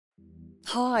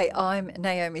Hi, I'm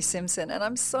Naomi Simpson, and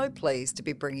I'm so pleased to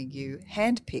be bringing you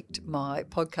Handpicked, my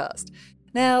podcast.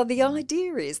 Now, the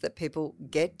idea is that people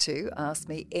get to ask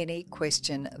me any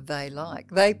question they like.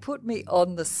 They put me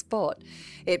on the spot.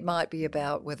 It might be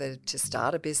about whether to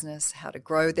start a business, how to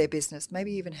grow their business,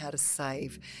 maybe even how to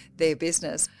save their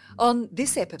business. On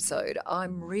this episode,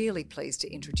 I'm really pleased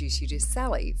to introduce you to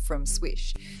Sally from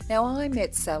Swish. Now, I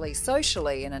met Sally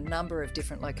socially in a number of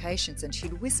different locations, and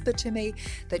she'd whisper to me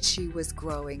that she was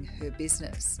growing her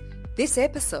business. This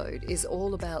episode is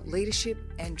all about leadership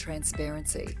and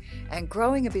transparency and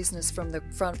growing a business from the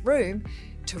front room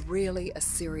to really a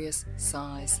serious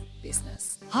size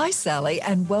business. Hi, Sally,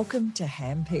 and welcome to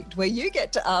Handpicked, where you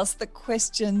get to ask the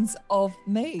questions of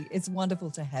me. It's wonderful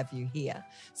to have you here.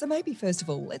 So maybe first of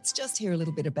all, let's just hear a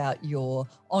little bit about your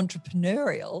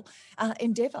entrepreneurial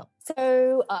endeavour.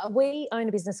 So we own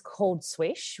a business called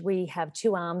Swish. We have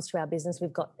two arms to our business.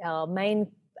 We've got our main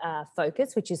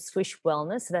focus, which is Swish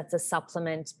Wellness. So that's a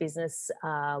supplement business.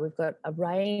 We've got a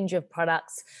range of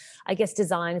products, I guess,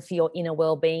 designed for your inner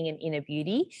well-being and inner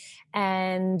beauty.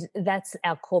 And that's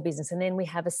our core business. And then we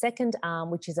have a second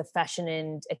arm, which is a fashion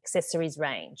and accessories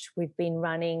range. We've been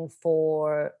running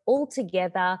for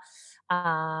altogether,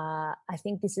 I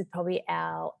think this is probably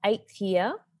our 8th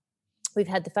year. We've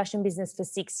had the fashion business for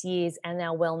 6 years and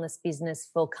our wellness business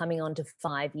for coming on to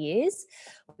 5 years.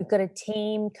 We've got a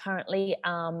team currently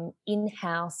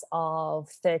in-house of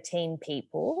 13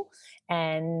 people,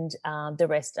 and the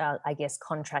rest are, I guess,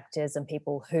 contractors and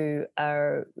people who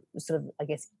are sort of, I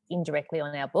guess, indirectly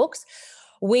on our books.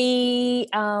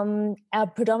 Our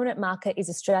predominant market is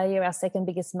Australia. Our second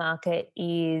biggest market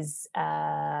is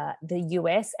the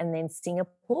US and then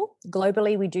Singapore.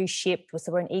 Globally, we do ship,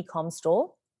 so we're an e-com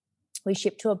store. We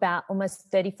ship to about almost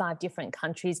 35 different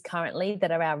countries currently that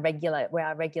are where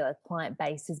our regular client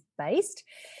base is based.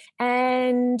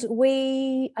 And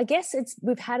we've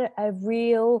had a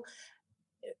real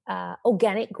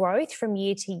organic growth from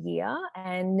year to year.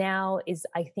 And now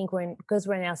because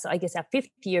we're in our 5th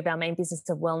year of our main business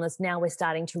of wellness, now we're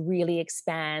starting to really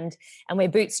expand and we're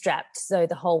bootstrapped. So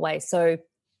the whole way. So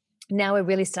now we're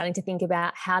really starting to think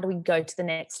about how do we go to the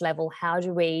next level? How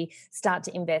do we start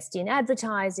to invest in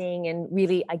advertising and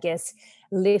really, I guess,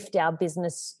 lift our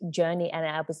business journey and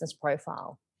our business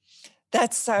profile?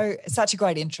 That's such a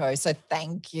great intro. So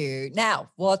thank you. Now,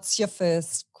 what's your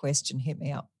first question? Hit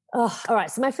me up. Oh, all right.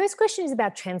 So my first question is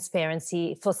about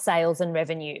transparency for sales and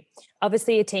revenue.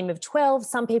 Obviously, a team of 12,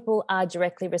 some people are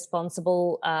directly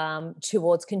responsible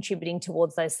towards contributing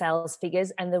towards those sales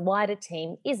figures, and the wider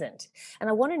team isn't. And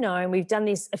I want to know, and we've done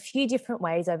this a few different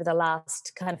ways over the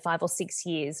last kind of 5 or 6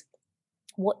 years,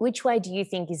 which way do you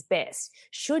think is best?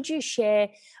 Should you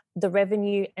share the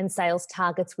revenue and sales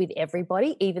targets with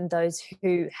everybody, even those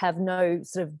who have no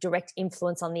sort of direct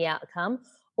influence on the outcome?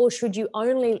 Or should you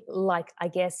only,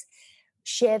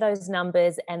 share those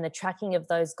numbers and the tracking of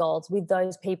those goals with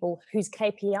those people whose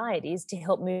KPI it is to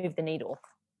help move the needle?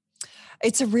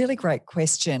 It's a really great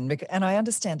question, and I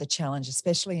understand the challenge,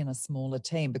 especially in a smaller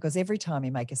team, because every time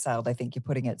you make a sale, they think you're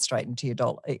putting it straight into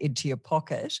your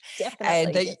pocket,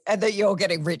 Definitely. and that you're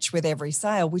getting rich with every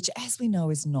sale, which, as we know,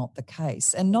 is not the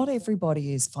case. And not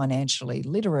everybody is financially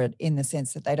literate in the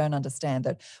sense that they don't understand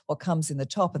that what comes in the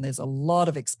top, and there's a lot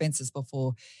of expenses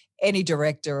before any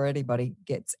director or anybody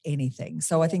gets anything.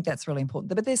 So I think that's really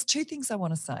important. But there's two things I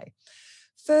want to say.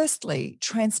 Firstly,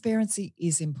 transparency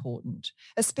is important,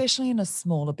 especially in a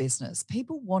smaller business.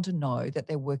 People want to know that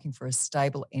they're working for a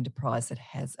stable enterprise that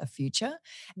has a future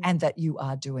and that you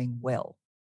are doing well.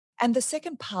 And the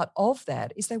second part of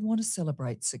that is they want to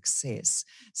celebrate success.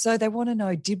 So they want to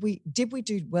know, did we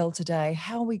do well today?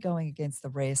 How are we going against the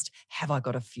rest? Have I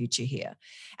got a future here?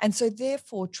 And so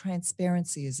therefore,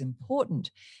 transparency is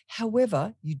important.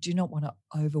 However, you do not want to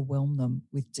overwhelm them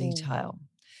with detail.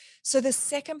 So the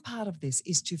second part of this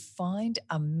is to find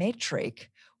a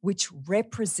metric which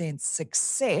represents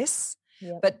success,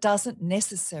 but doesn't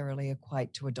necessarily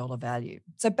equate to a dollar value.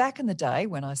 So back in the day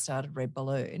when I started Red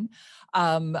Balloon,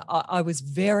 I was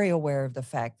very aware of the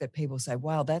fact that people say,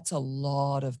 wow, that's a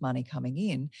lot of money coming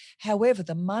in. However,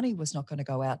 the money was not going to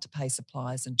go out to pay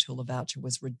suppliers until the voucher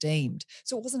was redeemed.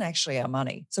 So it wasn't actually our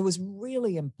money. So it was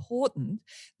really important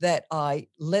that I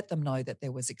let them know that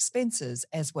there was expenses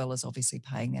as well as obviously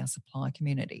paying our supply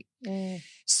community.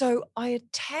 So I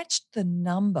attached the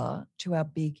number to our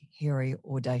big, hairy,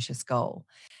 audacious goal.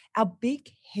 Our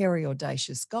big, hairy,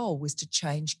 audacious goal was to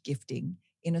change gifting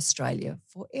in Australia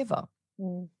forever.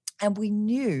 And we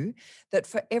knew that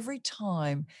for every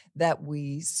time that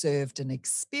we served an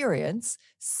experience,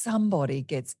 somebody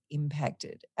gets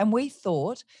impacted. And we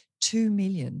thought 2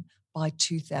 million by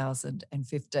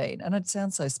 2015. And it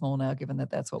sounds so small now, given that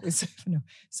that's what we're serving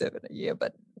a year.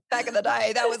 But back in the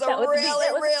day, that was a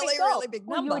really big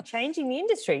number. Well, you were changing the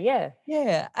industry, yeah.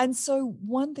 Yeah. And so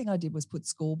one thing I did was put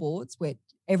scoreboards where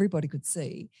everybody could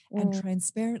see and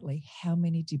transparently how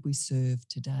many did we serve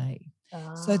today.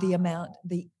 So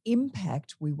the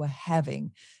impact we were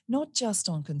having, not just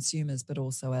on consumers, but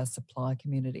also our supply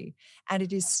community. And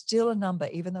it is still a number,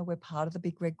 even though we're part of the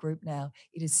Big Red Group now,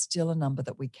 it is still a number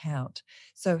that we count.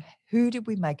 So who did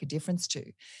we make a difference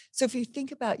to? So if you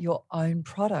think about your own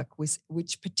product,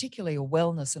 which particularly a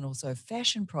wellness and also a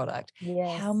fashion product,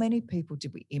 how many people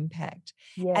did we impact?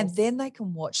 Yes. And then they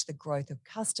can watch the growth of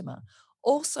customer.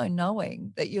 Also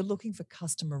knowing that you're looking for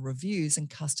customer reviews and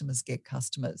customers get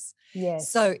customers.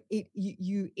 Yes. So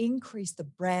you increase the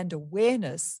brand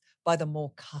awareness by the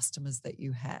more customers that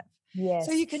you have. Yes.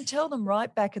 So you can tell them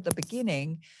right back at the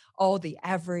beginning, the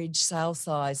average sale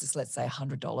size is, let's say,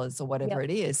 $100 or whatever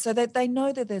it is, so that they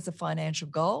know that there's a financial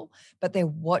goal, but they're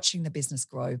watching the business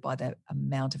grow by the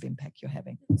amount of impact you're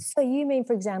having. So you mean,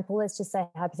 for example, let's just say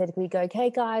hypothetically, go, okay,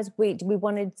 guys, we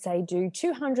want to say do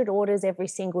 200 orders every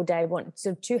single day, want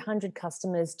 200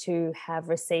 customers to have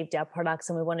received our products,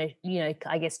 and we want to,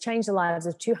 I guess, change the lives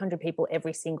of 200 people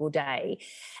every single day,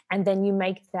 and then you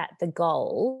make that the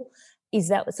goal. Is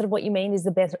that sort of what you mean? Is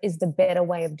the better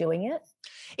way of doing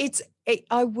it?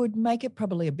 I would make it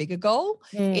probably a bigger goal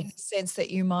in the sense that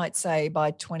you might say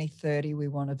by 2030 we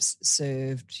want to have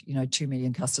served 2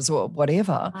 million customers or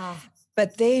whatever.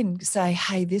 But then say,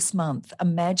 hey, this month,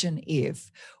 imagine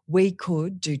if we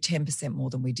could do 10% more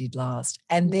than we did last.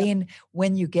 And then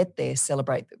when you get there,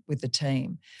 celebrate with the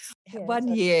team. One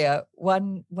year,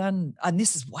 and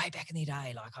this is way back in the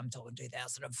day, like I'm talking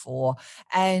 2004.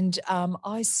 And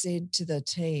I said to the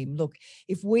team, look,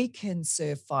 if we can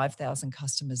serve 5,000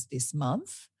 customers this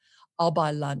month, I'll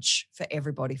buy lunch for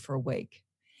everybody for a week.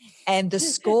 And the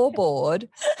scoreboard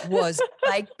was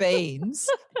baked beans,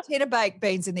 a tin of baked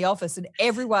beans in the office, and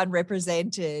everyone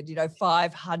represented,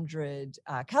 500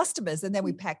 customers, and then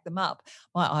we packed them up.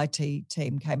 My IT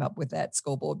team came up with that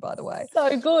scoreboard, by the way.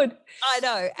 So good. I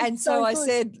know. And so I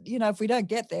said, if we don't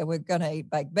get there, we're going to eat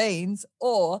baked beans.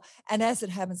 And as it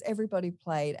happens, everybody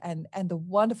played. And the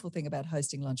wonderful thing about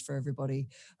hosting lunch for everybody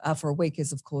for a week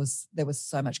is, of course, there was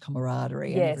so much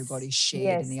camaraderie and everybody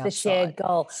shared in the upside. The shared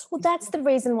goal. Well, that's the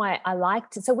reason why I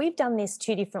liked it. So we've done this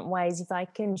two different ways, if I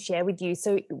can share with you.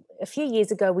 So a few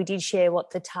years ago, we did share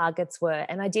what the targets were.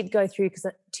 And I did go through, because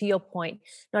to your point,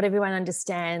 not everyone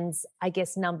understands, I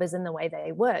guess, numbers and the way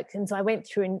they work. And so I went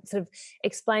through and sort of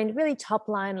explained really top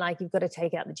line, like you've got to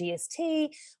take out the GST,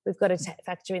 we've got to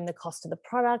factor in the cost of the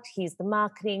product, here's the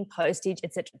marketing, postage,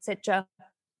 et cetera,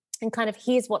 and kind of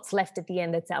here's what's left at the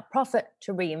end, that's our profit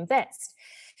to reinvest.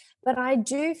 But I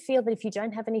do feel that if you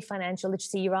don't have any financial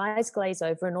literacy, your eyes glaze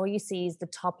over and all you see is the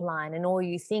top line, and all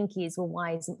you think is, well,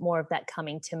 why isn't more of that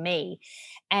coming to me?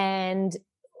 And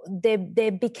there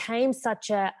became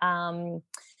such a,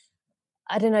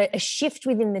 a shift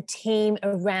within the team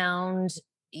around,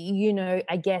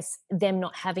 I guess them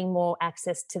not having more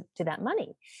access to that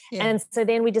money. Yeah. And so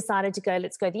then we decided to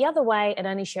let's go the other way and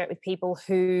only share it with people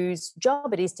whose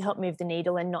job it is to help move the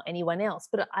needle and not anyone else.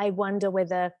 But I wonder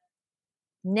whether,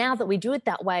 now that we do it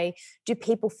that way, do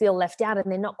people feel left out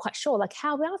and they're not quite sure, like,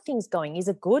 how are things going? Is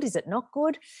it good? Is it not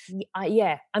good?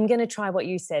 I'm going to try what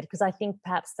you said, because I think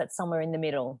perhaps that's somewhere in the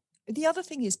middle. The other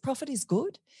thing is profit is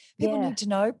good. People need to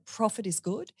know profit is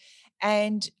good.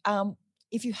 And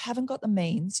if you haven't got the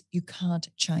means, you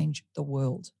can't change the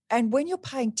world. And when you're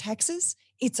paying taxes,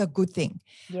 it's a good thing.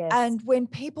 Yes. And when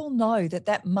people know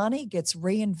that money gets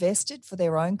reinvested for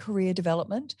their own career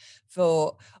development,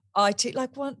 for IT,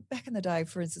 like back in the day,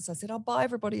 for instance, I said, I'll buy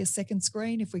everybody a second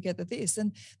screen if we get this.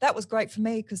 And that was great for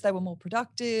me because they were more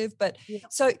productive. But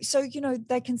so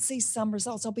they can see some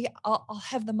results. I'll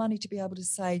have the money to be able to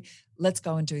say, let's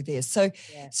go and do this.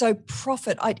 So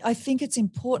profit, I think it's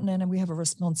important, and we have a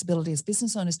responsibility as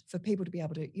business owners for people to be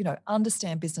able to,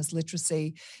 understand business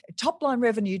literacy. Top line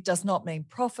revenue does not mean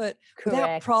profit. Correct.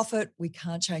 Without profit, we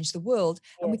can't change the world,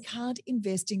 and we can't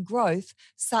invest in growth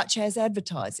such as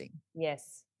advertising.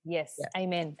 Yes. Yeah.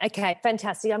 Amen. Okay,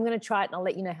 fantastic. I'm going to try it and I'll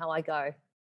let you know how I go.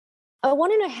 I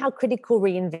want to know how critical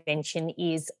reinvention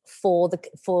is for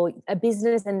a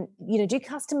business, and do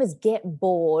customers get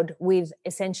bored with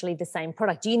essentially the same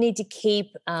product? Do you need to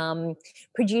keep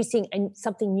producing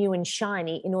something new and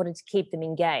shiny in order to keep them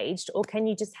engaged, or can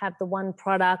you just have the one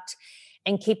product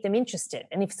and keep them interested?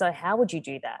 And if so, how would you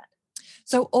do that?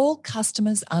 So all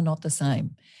customers are not the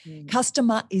same.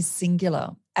 Customer is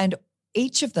singular, and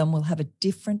each of them will have a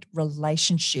different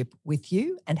relationship with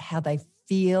you and how they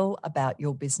feel about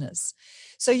your business.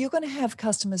 So you're going to have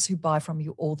customers who buy from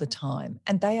you all the time,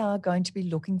 and they are going to be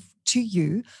looking to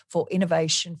you for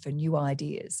innovation, for new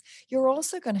ideas. You're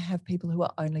also going to have people who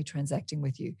are only transacting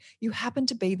with you. You happen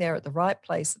to be there at the right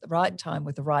place at the right time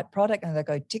with the right product, and they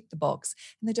go tick the box,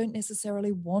 and they don't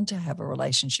necessarily want to have a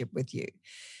relationship with you.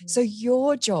 So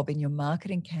your job in your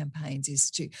marketing campaigns is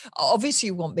to, obviously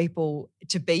you want people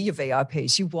to be your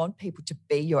VIPs. You want people to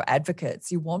be your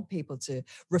advocates. You want people to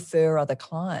refer other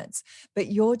clients. But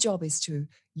your job is to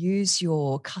use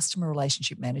your customer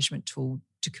relationship management tool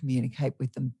to communicate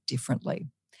with them differently.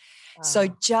 So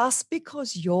just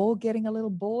because you're getting a little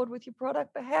bored with your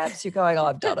product, perhaps you're going, oh,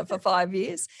 I've done it for 5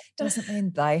 years, doesn't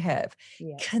mean they have.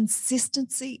 Yeah.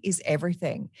 Consistency is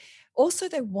everything. Also,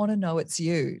 they want to know it's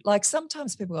you. Like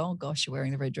sometimes people go, oh gosh, you're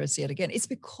wearing the red dress yet again. It's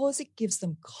because it gives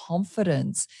them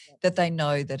confidence that they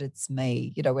know that it's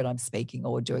me, when I'm speaking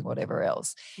or doing whatever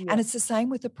else. Yeah. And it's the same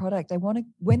with the product. They want to,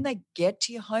 when they get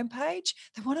to your homepage,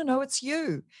 they want to know it's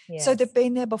you. Yes. So they've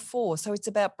been there before. So it's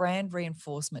about brand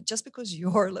reinforcement. Just because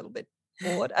you're a little bit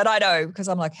bored, and I know because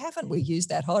I'm like, haven't we used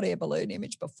that hot air balloon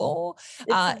image before?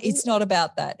 It's not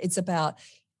about that. It's about,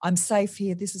 I'm safe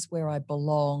here. This is where I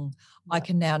belong. I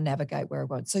can now navigate where I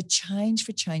want. So change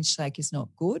for change's sake is not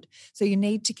good. So you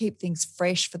need to keep things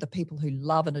fresh for the people who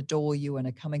love and adore you and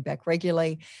are coming back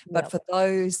regularly. But for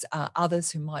those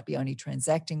others who might be only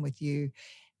transacting with you,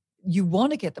 you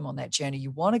want to get them on that journey.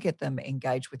 You want to get them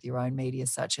engaged with your own media,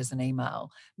 such as an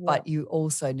email, but you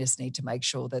also just need to make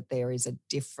sure that there is a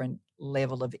different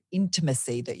level of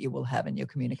intimacy that you will have in your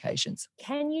communications.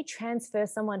 Can you transfer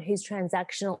someone who's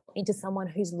transactional into someone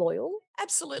who's loyal?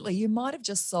 Absolutely. You might have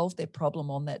just solved their problem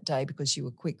on that day because you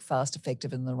were quick, fast,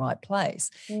 effective in the right place.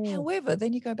 However,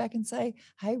 then you go back and say,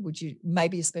 hey, would you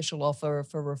maybe a special offer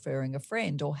for referring a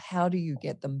friend, or how do you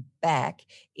get them back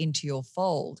into your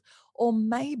fold? Or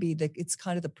maybe it's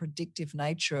kind of the predictive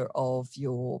nature of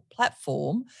your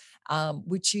platform,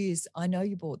 which is, I know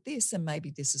you bought this and maybe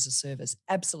this is a service.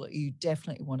 Absolutely. You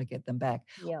definitely want to get them back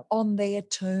on their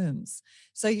terms.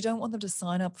 So you don't want them to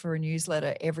sign up for a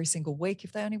newsletter every single week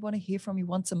if they only want to hear from you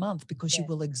once a month, because you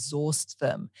will exhaust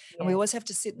them. And we always have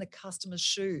to sit in the customer's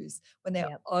shoes when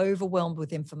they're overwhelmed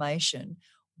with information.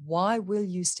 Why will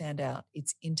you stand out?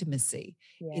 It's intimacy.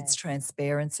 It's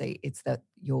transparency. It's that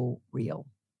you're real.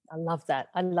 I love that.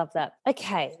 I love that.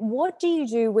 Okay. What do you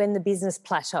do when the business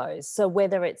plateaus? So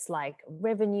whether it's like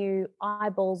revenue,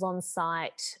 eyeballs on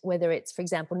site, whether it's, for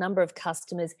example, number of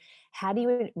customers, how do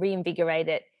you reinvigorate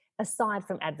it aside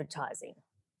from advertising?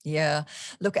 Yeah.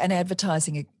 Look, and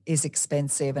advertising is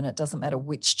expensive, and it doesn't matter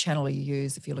which channel you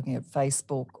use. If you're looking at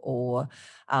Facebook or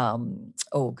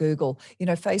Google,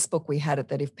 Facebook, we had it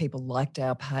that if people liked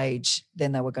our page,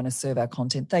 then they were going to serve our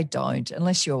content. They don't.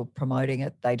 Unless you're promoting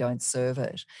it, they don't serve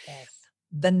it. Yes.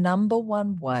 The number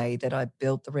one way that I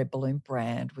built the Red Balloon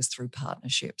brand was through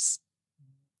partnerships.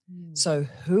 So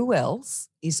who else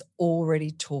is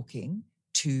already talking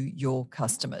to your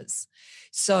customers?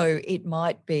 So it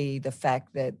might be the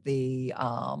fact that the,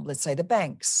 let's say the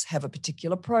banks have a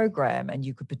particular program and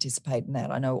you could participate in that.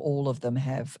 I know all of them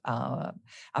have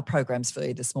programs for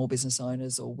either small business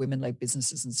owners or women-led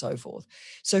businesses and so forth.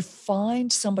 So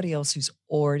find somebody else who's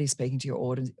already speaking to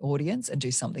your audience and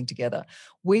do something together.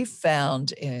 We've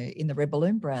found in the Red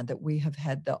Balloon brand that we have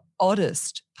had the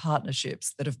oddest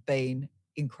partnerships that have been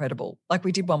incredible. Like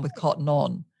we did one with Cotton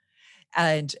On.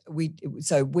 And we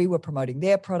were promoting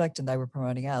their product and they were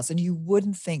promoting ours. And you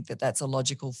wouldn't think that that's a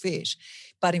logical fit,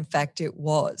 but in fact it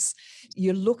was.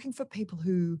 You're looking for people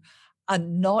who are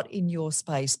not in your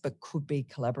space but could be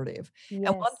collaborative. Yes.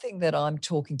 And one thing that I'm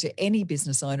talking to any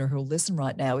business owner who'll listen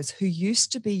right now is who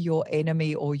used to be your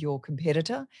enemy or your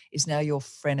competitor is now your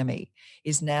frenemy,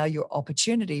 is now your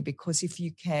opportunity, because if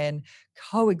you can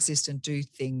coexist and do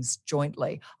things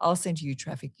jointly, I'll send you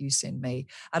traffic, you send me.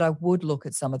 And I would look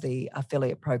at some of the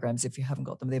affiliate programs if you haven't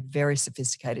got them. They're very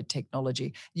sophisticated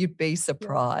technology. You'd be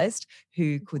surprised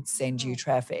who could send you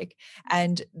traffic.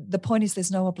 And the point is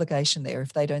there's no obligation there.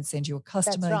 If they don't send you a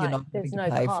customer, you're not having to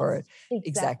pay for it.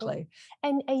 Exactly.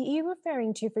 And are you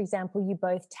referring to, for example, you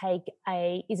both take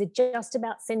is it just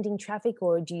about sending traffic,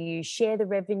 or do you share the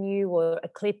revenue or a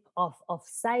clip of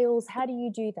sales? How do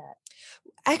you do that?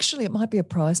 Actually, it might be a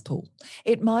prize pool.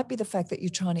 It might be the fact that you're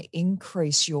trying to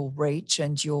increase your reach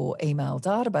and your email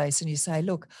database, and you say,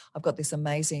 look, I've got this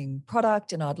amazing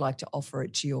product and I'd like to offer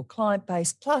it to your client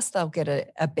base. Plus they'll get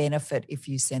a benefit if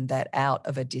you send that out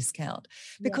of a discount,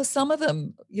 because some of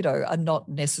them, are not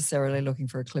necessarily looking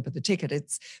for a clip of the ticket.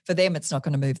 It's for them, it's not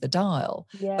going to move the dial,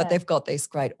 but they've got this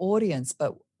great audience.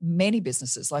 But many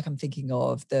businesses, like I'm thinking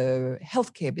of the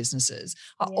healthcare businesses,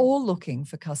 are all looking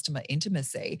for customer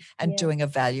intimacy and doing a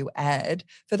value add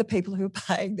for the people who are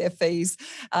paying their fees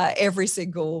every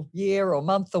single year or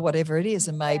month or whatever it is.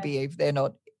 And maybe if they're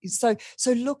not. So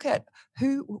look at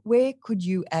where could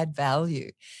you add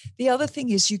value? The other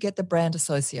thing is you get the brand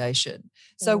association.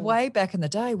 So way back in the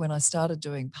day when I started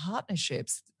doing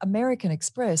partnerships, American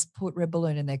Express put Red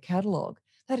Balloon in their catalog.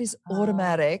 That is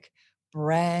automatic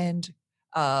brand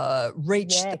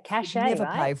reach that cachet, you never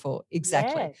right? pay for.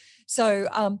 Exactly. So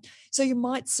you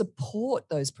might support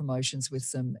those promotions with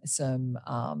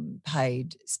some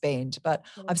paid spend, but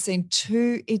I've seen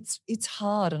it's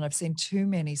hard, and I've seen too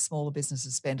many smaller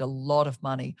businesses spend a lot of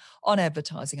money on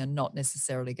advertising and not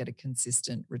necessarily get a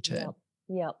consistent return.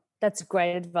 Yep. That's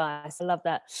great advice. I love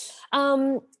that.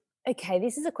 Okay,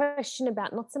 this is a question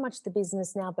about not so much the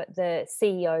business now, but the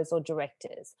CEOs or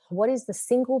directors. What is the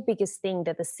single biggest thing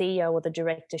that the CEO or the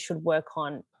director should work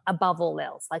on above all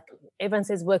else? Like everyone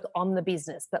says work on the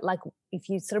business, but like if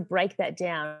you sort of break that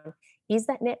down, is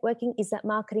that networking? Is that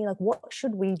marketing? Like what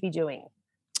should we be doing?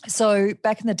 So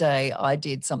back in the day, I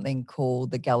did something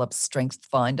called the Gallup Strength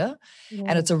Finder,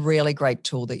 and it's a really great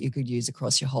tool that you could use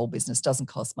across your whole business. Doesn't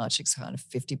cost much. It's kind of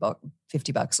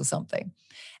 $50 or something,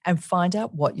 and find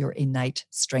out what your innate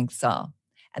strengths are.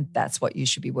 And that's what you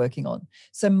should be working on.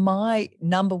 So my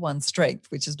number one strength,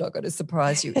 which is not going to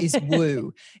surprise you, is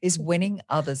woo, is winning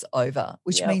others over,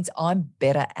 which means I'm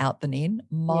better out than in.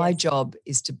 My job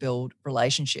is to build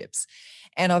relationships.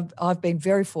 And I've been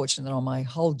very fortunate that on my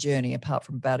whole journey, apart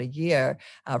from about a year,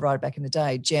 right back in the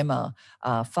day, Gemma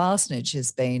Fastnage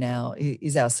is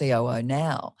our COO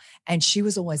now. And she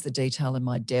was always the detail in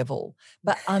my devil.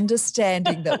 But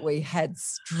understanding that we had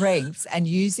strengths and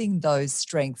using those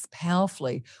strengths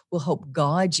powerfully will help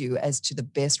guide you as to the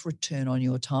best return on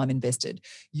your time invested.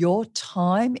 Your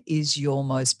time is your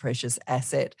most precious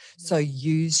asset. So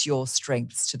use your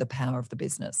strengths to the power of the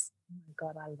business. Oh my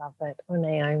God, I love it. Oh,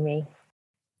 Naomi.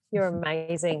 You're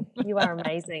amazing. You are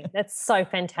amazing. That's so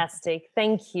fantastic.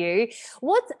 Thank you.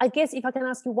 I guess if I can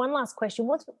ask you one last question,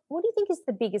 what do you think is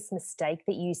the biggest mistake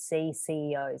that you see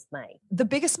CEOs make? The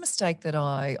biggest mistake that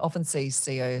I often see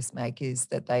CEOs make is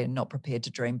that they are not prepared to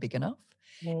dream big enough.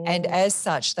 And as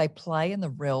such, they play in the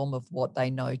realm of what they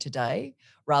know today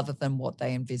rather than what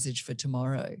they envisage for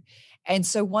tomorrow. And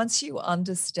so once you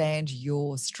understand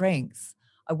your strengths,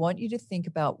 I want you to think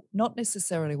about not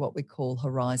necessarily what we call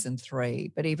Horizon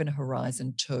 3, but even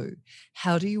Horizon 2.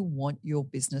 How do you want your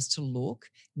business to look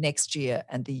next year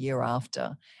and the year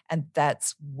after? And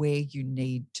that's where you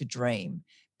need to dream.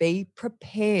 Be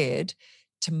prepared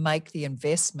to make the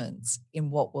investments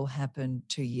in what will happen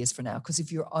 2 years from now. Because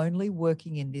if you're only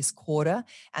working in this quarter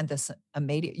and this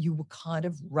immediate, you will kind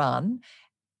of run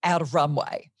out of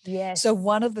runway. Yes. So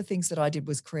one of the things that I did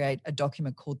was create a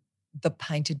document called The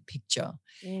Painted Picture.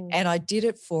 And I did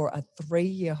it for a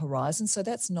 3-year horizon. So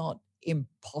that's not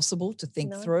impossible to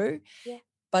think through,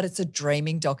 but it's a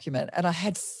dreaming document. And I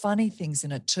had funny things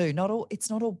in it too. It's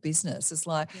not all business. It's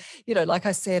like, like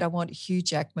I said, I want Hugh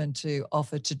Jackman to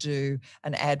offer to do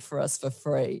an ad for us for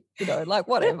free, like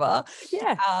whatever.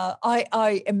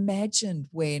 I imagined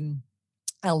when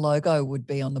our logo would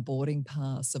be on the boarding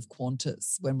pass of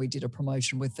Qantas when we did a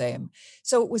promotion with them.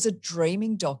 So it was a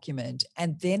dreaming document,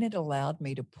 and then it allowed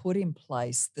me to put in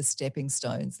place the stepping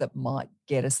stones that might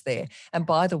get us there. And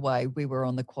by the way, we were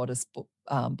on the Qantas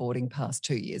boarding pass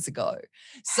 2 years ago.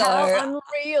 So how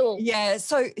unreal. Yeah.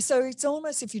 So it's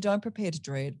almost, if you don't prepare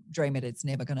to dream it, it's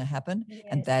never going to happen. Yes.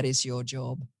 And that is your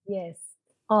job. Yes.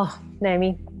 Oh,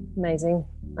 Naomi, amazing.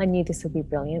 I knew this would be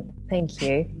brilliant. Thank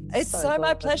you. It's so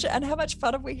my pleasure. And how much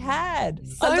fun have we had?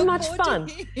 So much fun.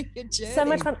 So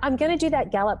much fun. I'm going to do that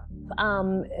Gallup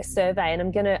survey,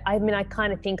 and I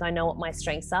kind of think I know what my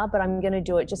strengths are, but I'm going to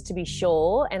do it just to be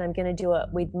sure. And I'm going to do it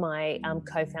with my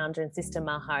co-founder and sister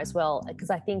Maha as well, because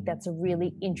I think that's a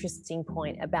really interesting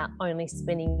point about only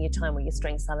spending your time where your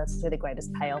strengths are. That's where the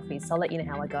greatest payoff is. So I'll let you know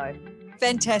how I go.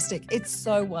 Fantastic. It's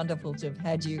so wonderful to have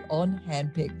had you on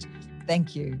Handpicked.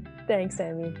 Thank you. Thanks,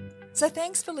 Amy. So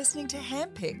thanks for listening to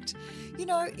Handpicked.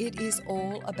 It is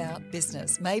all about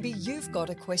business. Maybe you've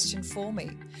got a question for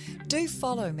me. Do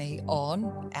follow me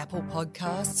on Apple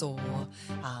Podcasts or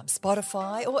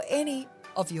Spotify or any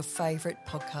of your favourite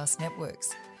podcast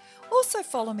networks. Also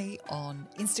follow me on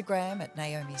Instagram at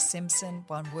Naomi Simpson,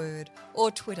 one word,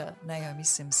 or Twitter, Naomi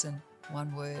Simpson,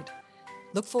 one word.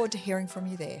 Look forward to hearing from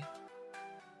you there.